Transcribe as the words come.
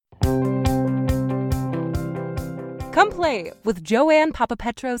Come play with Joanne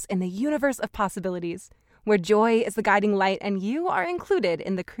Papapetros in the universe of possibilities, where joy is the guiding light and you are included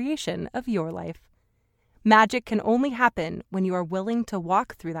in the creation of your life. Magic can only happen when you are willing to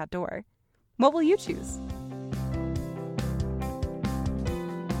walk through that door. What will you choose?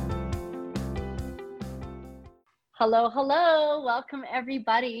 Hello, hello. Welcome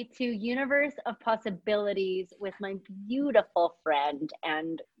everybody to Universe of Possibilities with my beautiful friend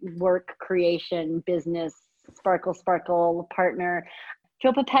and work creation business sparkle partner,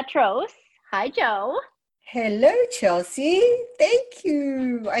 Joe Papetros. Hi, Joe. Hello, Chelsea. Thank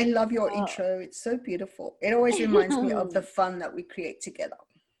you. I love your intro. It's so beautiful. It always reminds me of the fun that we create together.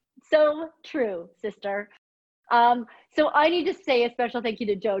 So true, sister. So I need to say a special thank you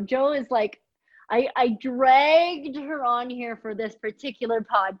to Joe. Joe is like, I dragged her on here for this particular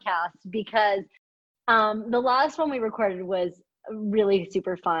podcast because the last one we recorded was really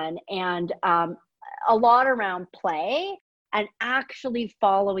super fun and a lot around play and actually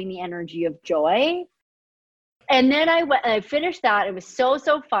following the energy of joy. And then I finished that. It was so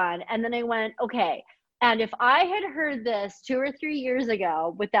fun. And then I went, okay. And if I had heard this 2 or 3 years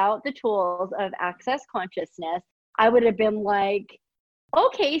ago without the tools of Access Consciousness, I would have been like,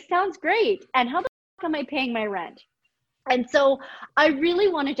 okay, sounds great. And how the fuck am I paying my rent? And so I really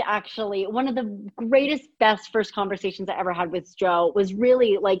wanted to actually, one of the greatest, best first conversations I ever had with Joe was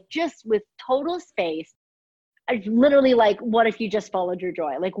really like just with total space. I literally like, what if you just followed your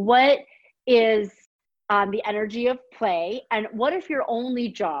joy? Like what is the energy of play? And what if your only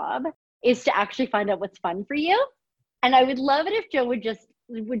job is to actually find out what's fun for you? And I would love it if Joe would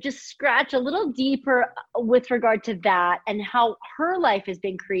just scratch a little deeper with regard to that and how her life has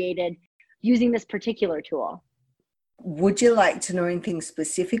been created using this particular tool. Would you like to know anything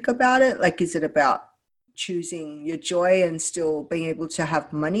specific about it? Like, is it about choosing your joy and still being able to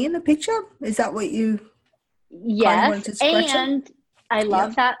have money in the picture? Is that what you kind of want to scratch on? I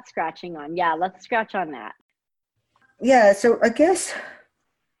love that scratching on. Yeah, let's scratch on that. Yeah, so I guess,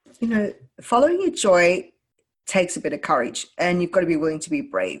 following your joy takes a bit of courage and you've got to be willing to be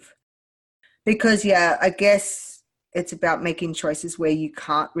brave. Because, I guess it's about making choices where you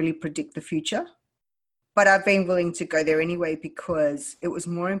can't really predict the future. But I've been willing to go there anyway because it was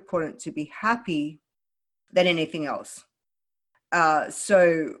more important to be happy than anything else.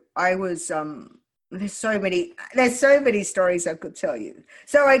 So I was, there's so many stories I could tell you.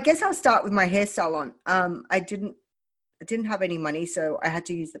 So I guess I'll start with my hair salon. I didn't have any money, so I had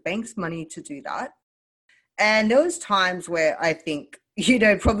to use the bank's money to do that. And there was times where I think,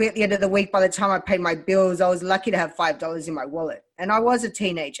 probably at the end of the week, by the time I paid my bills, I was lucky to have $5 in my wallet. And I was a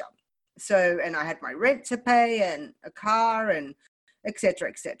teenager. So, and I had my rent to pay and a car and et cetera,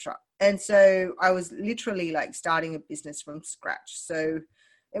 et cetera. And so I was literally like starting a business from scratch. So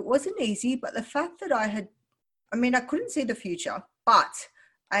it wasn't easy, but the fact that I couldn't see the future, but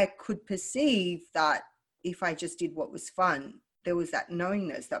I could perceive that if I just did what was fun, there was that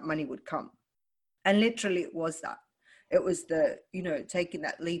knowingness that money would come. And literally it was that. It was the, taking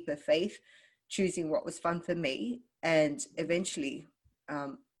that leap of faith, choosing what was fun for me. And eventually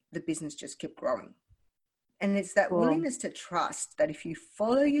the business just kept growing. And it's that willingness to trust that if you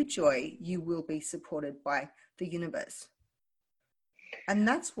follow your joy, you will be supported by the universe. And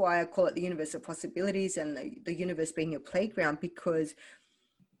that's why I call it the universe of possibilities and the universe being your playground, because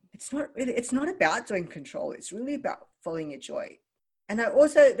it's not about doing control. It's really about following your joy. And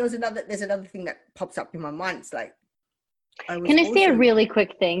there's another thing that pops up in my mind. It's like, can I say a really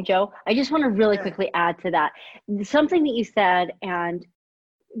quick thing, Joe? I just want to really quickly add to that. Something that you said, and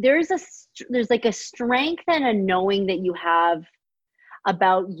there's like a strength and a knowing that you have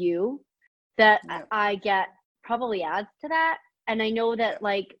about you that I get probably adds to that. And I know that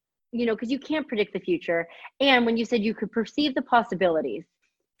because you can't predict the future. And when you said you could perceive the possibilities,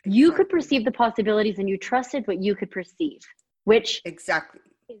 you could perceive the possibilities and you trusted what you could perceive, which exactly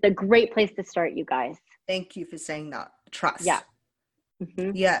is a great place to start, you guys. Thank you for saying that. Trust. Yeah.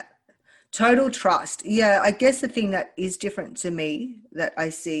 Mm-hmm. Yeah. Total trust. Yeah. I guess the thing that is different to me that I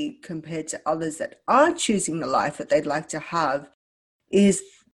see compared to others that are choosing the life that they'd like to have is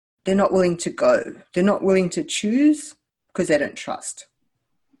they're not willing to go. They're not willing to choose because they don't trust.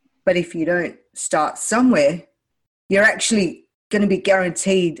 But if you don't start somewhere, you're actually going to be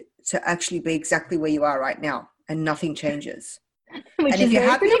guaranteed to actually be exactly where you are right now and nothing changes. Which and is if you're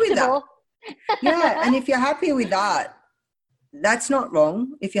happy with that, and if you're happy with that, that's not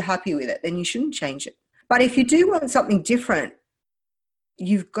wrong. If you're happy with it, then you shouldn't change it. But if you do want something different,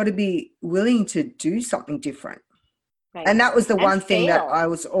 you've got to be willing to do something different. Right. And that was the one thing that I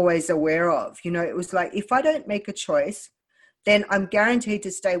was always aware of. It was like, if I don't make a choice, then I'm guaranteed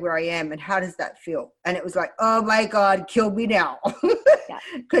to stay where I am. And how does that feel? And it was like, oh my God, kill me now.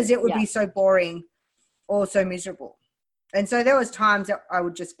 Because it would be so boring or so miserable. And so there was times that I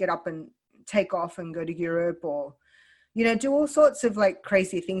would just get up and take off and go to Europe, or, you know, do all sorts of like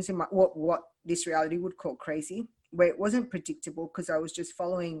crazy things in my, what this reality would call crazy, where it wasn't predictable because I was just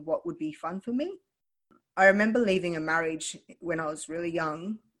following what would be fun for me. I remember leaving a marriage when I was really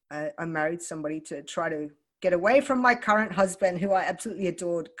young. I married somebody to try to get away from my current husband, who I absolutely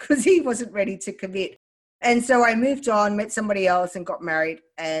adored, because he wasn't ready to commit. And so I moved on, met somebody else and got married.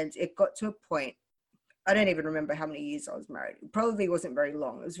 And it got to a point, I don't even remember how many years I was married. It probably wasn't very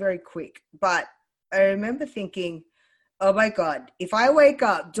long. It was very quick. But I remember thinking, oh my God, if I wake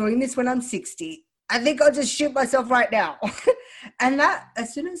up doing this when I'm 60, I think I'll just shoot myself right now. And that,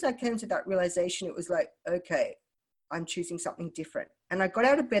 as soon as I came to that realization, it was like, okay, I'm choosing something different. And I got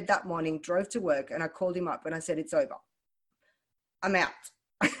out of bed that morning, drove to work, and I called him up and I said, it's over. I'm out.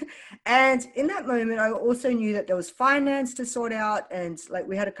 And in that moment, I also knew that there was finance to sort out. And like,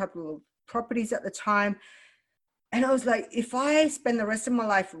 we had a couple of properties at the time. And I was like, if I spend the rest of my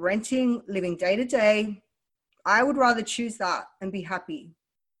life renting, living day to day, I would rather choose that and be happy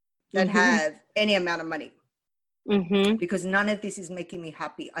than have any amount of money. Because none of this is making me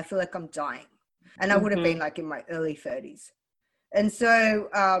happy. I feel like I'm dying. And I would have been like in my early 30s. And so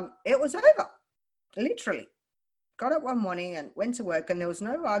it was over, literally. Got up one morning and went to work, and there was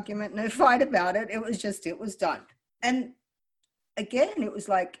no argument, no fight about it. It was just, it was done. And again, it was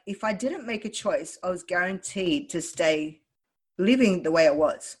like, if I didn't make a choice, I was guaranteed to stay living the way I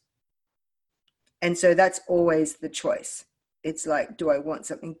was. And so that's always the choice. It's like, do I want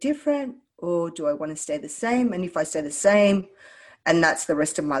something different, or do I want to stay the same? And if I stay the same, and that's the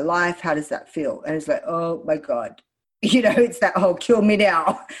rest of my life, how does that feel? And it's like, oh my God, you know, it's that whole kill me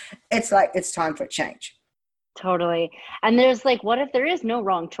now. It's like, it's time for a change. Totally. And there's like, what if there is no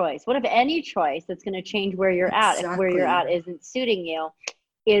wrong choice? What if any choice that's going to change where you're at, if where you're at isn't suiting you,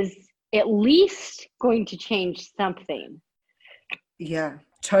 is at least going to change something? Yeah,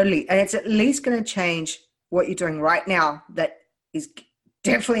 totally. And it's at least going to change what you're doing right now that is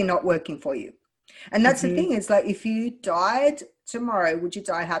definitely not working for you. And that's the thing. It's like, if you died tomorrow, would you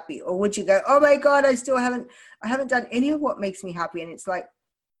die happy? Or would you go, oh my God, I haven't done any of what makes me happy? And it's like,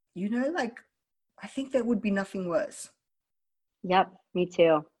 you know, like, I think there would be nothing worse. Yep, me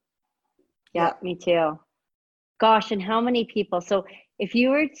too. Yep, me too. Gosh, and how many people? So if you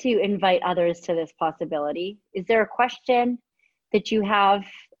were to invite others to this possibility, is there a question that you have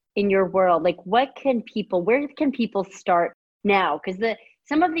in your world? Like, where can people start now? Because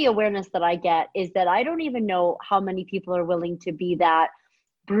some of the awareness that I get is that I don't even know how many people are willing to be that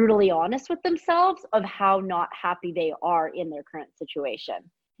brutally honest with themselves of how not happy they are in their current situation.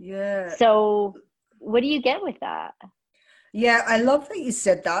 Yeah. So what do you get with that? Yeah, I love that you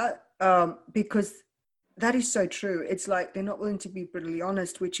said that, because that is so true. It's like, they're not willing to be brutally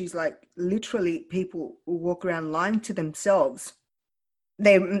honest, which is like, literally, people will walk around lying to themselves.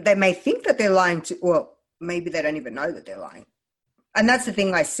 They may think that they're lying to, well, maybe they don't even know that they're lying. And that's the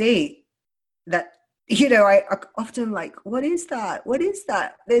thing I see, that, you know, I often like, what is that? What is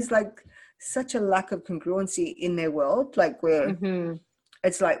that? There's like such a lack of congruency in their world, like where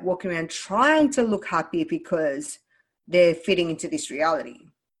it's like walking around trying to look happy because they're fitting into this reality,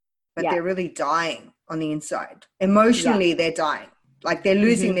 but they're really dying on the inside. Emotionally, they're dying. Like, they're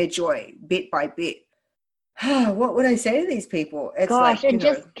losing their joy bit by bit. What would I say to these people? It's Gosh, like, and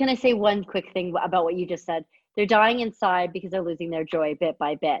just, can I say one quick thing about what you just said? They're dying inside because they're losing their joy bit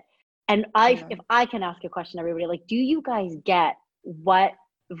by bit. And if I can ask a question, everybody, like, do you guys get what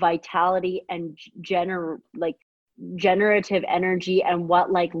vitality and generative energy and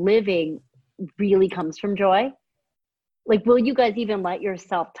what like living really comes from joy? Like, will you guys even let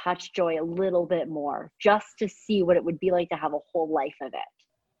yourself touch joy a little bit more, just to see what it would be like to have a whole life of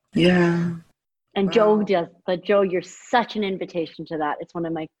it? Yeah. And wow. Joe does, but Joe, you're such an invitation to that. It's one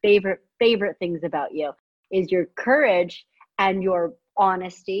of my favorite things about you, is your courage and your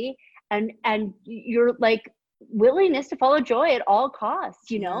honesty and your like willingness to follow joy at all costs.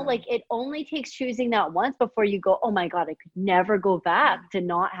 You know, like, it only takes choosing that once before you go, oh my God, I could never go back to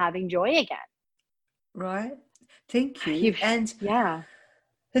not having joy again. Right. Thank you. And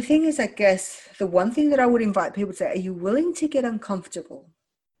the thing is, I guess the one thing that I would invite people to say, are you willing to get uncomfortable?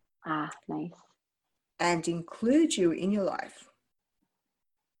 Nice. And include you in your life.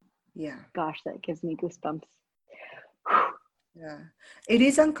 Yeah. Gosh, that gives me goosebumps. Yeah. It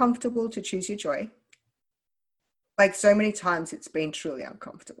is uncomfortable to choose your joy. Like, so many times it's been truly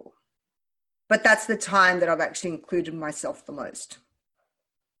uncomfortable. But that's the time that I've actually included myself the most.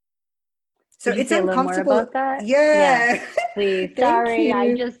 So Could you it's say a little more uncomfortable. about that? Yeah. Please. Thank Sorry. I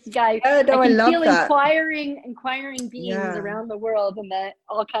you. Oh, no, I can love feel that. inquiring beings Yeah. around the world and that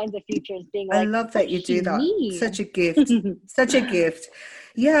all kinds of futures being I like, love what that does you she do that. mean? Such a gift. Such a gift.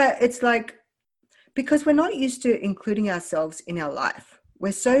 Yeah, it's like, because we're not used to including ourselves in our life.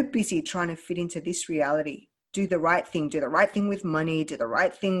 We're so busy trying to fit into this reality. Do the right thing with money, do the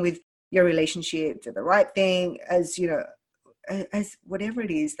right thing with your relationship, do the right thing as, you know, as whatever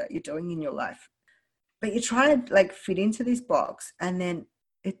it is that you're doing in your life. But you try to like fit into this box, and then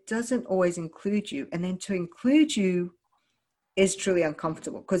it doesn't always include you. And then to include you is truly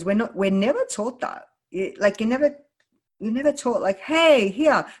uncomfortable, because we're never taught that. You're never taught like, hey,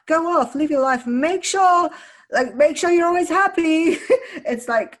 here, go off, live your life, make sure you're always happy. It's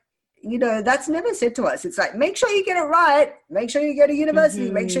like, you know, that's never said to us. It's like, make sure you get it right, make sure you go to university,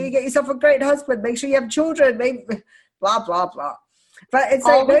 make sure you get yourself a great husband, make sure you have children, blah blah blah. But it's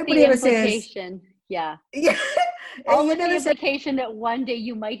all like with nobody the ever says, implication. Yeah. yeah. All You with the never said, implication that one day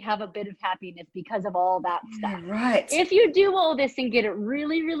you might have a bit of happiness because of all that yeah, stuff. right. If you do all this and get it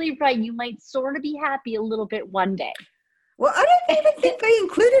really, really right, you might sort of be happy a little bit one day. Well, I don't even think they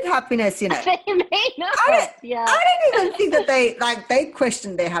included happiness in it. They may not. I don't even think that they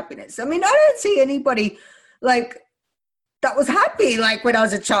questioned their happiness. I mean, I don't see anybody like that was happy like when I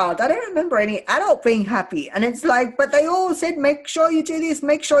was a child. I don't remember any adult being happy. And it's like, but they all said, make sure you do this,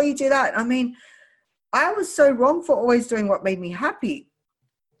 make sure you do that. I mean, I was so wrong for always doing what made me happy.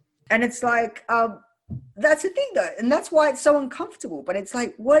 And it's like, that's the thing though. And that's why it's so uncomfortable. But it's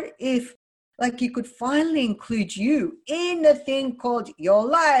like, what if like you could finally include you in a thing called your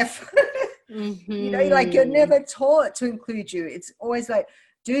life? Mm-hmm. You know, like you're never taught to include you. It's always like,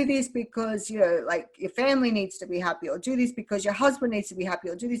 do this because, you know, like your family needs to be happy, or do this because your husband needs to be happy,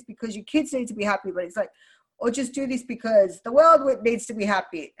 or do this because your kids need to be happy. But it's like, or just do this because the world needs to be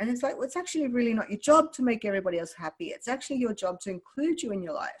happy. And it's like, well, it's actually really not your job to make everybody else happy. It's actually your job to include you in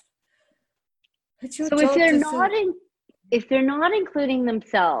your life. It's your so job if they're not including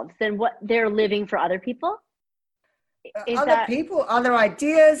themselves, then what, they're living for other people? People, other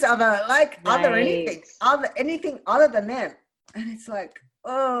ideas, other Right. anything other than them. And it's like,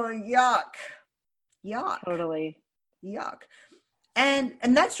 oh, yuck, Totally. yuck. And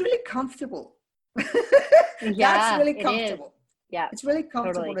that's really comfortable. Yeah, That's really it is. comfortable. Yeah, It's really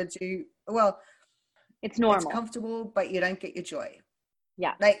comfortable totally. to do. Well, It's normal. it's comfortable, but you don't get your joy.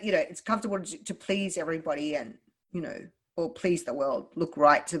 Yeah. Like, you know, it's comfortable to please everybody and, you know, or please the world, look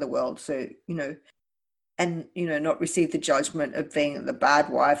right to the world. So, you know, and, you know, not receive the judgment of being the bad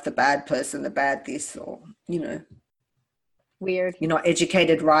wife, the bad person, the bad this, or, you know, Weird. you're not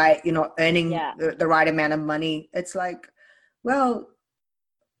educated right, you're not earning Yeah. the right amount of money. It's like, well,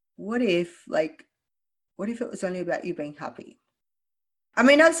 what if it was only about you being happy? I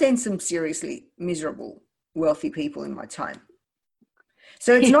mean, I've seen some seriously miserable, wealthy people in my time.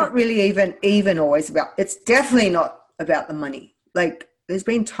 So it's not really even always about, it's definitely not about the money. Like there's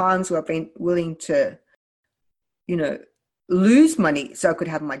been times where I've been willing to, you know, lose money so I could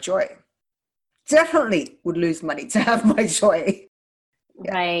have my joy. Definitely would lose money to have my joy.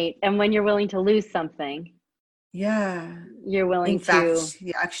 Yeah. Right. And when you're willing to lose something, Yeah. you're willing In to fact,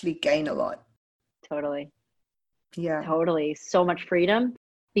 you actually gain a lot. totally. Yeah. Totally. So much freedom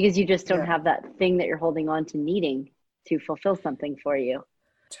because you just don't Yeah. have that thing that you're holding on to needing to fulfill something for you.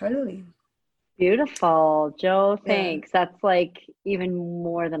 Totally. Beautiful. Joe, Yeah. thanks. That's like even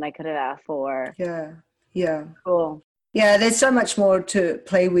more than I could have asked for. Yeah. Yeah. Cool. Yeah, there's so much more to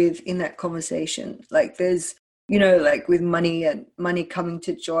play with in that conversation. Like there's, you know, like with money and money coming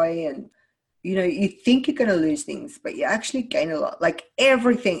to joy, and, you know, you think you're going to lose things, but you actually gain a lot. Like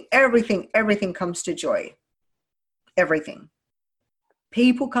everything comes to joy. Everything.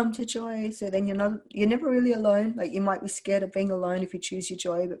 People come to joy. So then you're never really alone. Like you might be scared of being alone if you choose your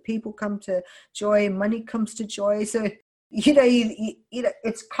joy, but people come to joy, money comes to joy. So, you know, you know,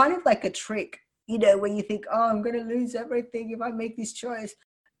 it's kind of like a trick. You know, when you think, oh, I'm going to lose everything if I make this choice.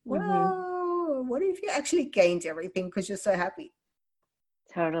 Well, what if you actually gained everything because you're so happy?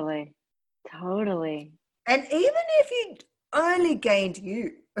 Totally. Totally. And even if you only gained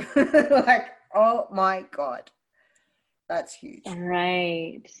you, like, oh my God, that's huge.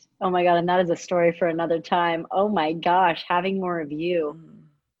 Right. Oh my God. And that is a story for another time. Oh my gosh. Having more of you.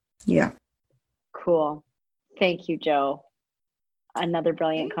 Yeah. Cool. Thank you, Joe. Another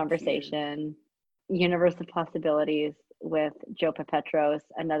brilliant Thank conversation. Universe of Possibilities with Joe Papetros.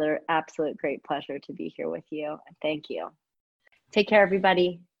 Another absolute great pleasure to be here with you. Thank you. Take care,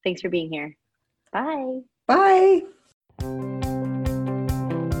 everybody. Thanks for being here. Bye. Bye.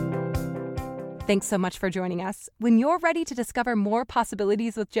 Thanks so much for joining us. When you're ready to discover more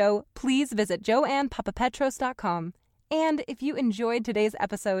possibilities with Jo, please visit joannepapapetros.com. And if you enjoyed today's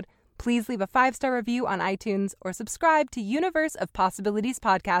episode, please leave a 5-star review on iTunes or subscribe to Universe of Possibilities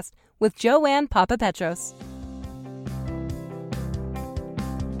podcast with Joanne Papapetros.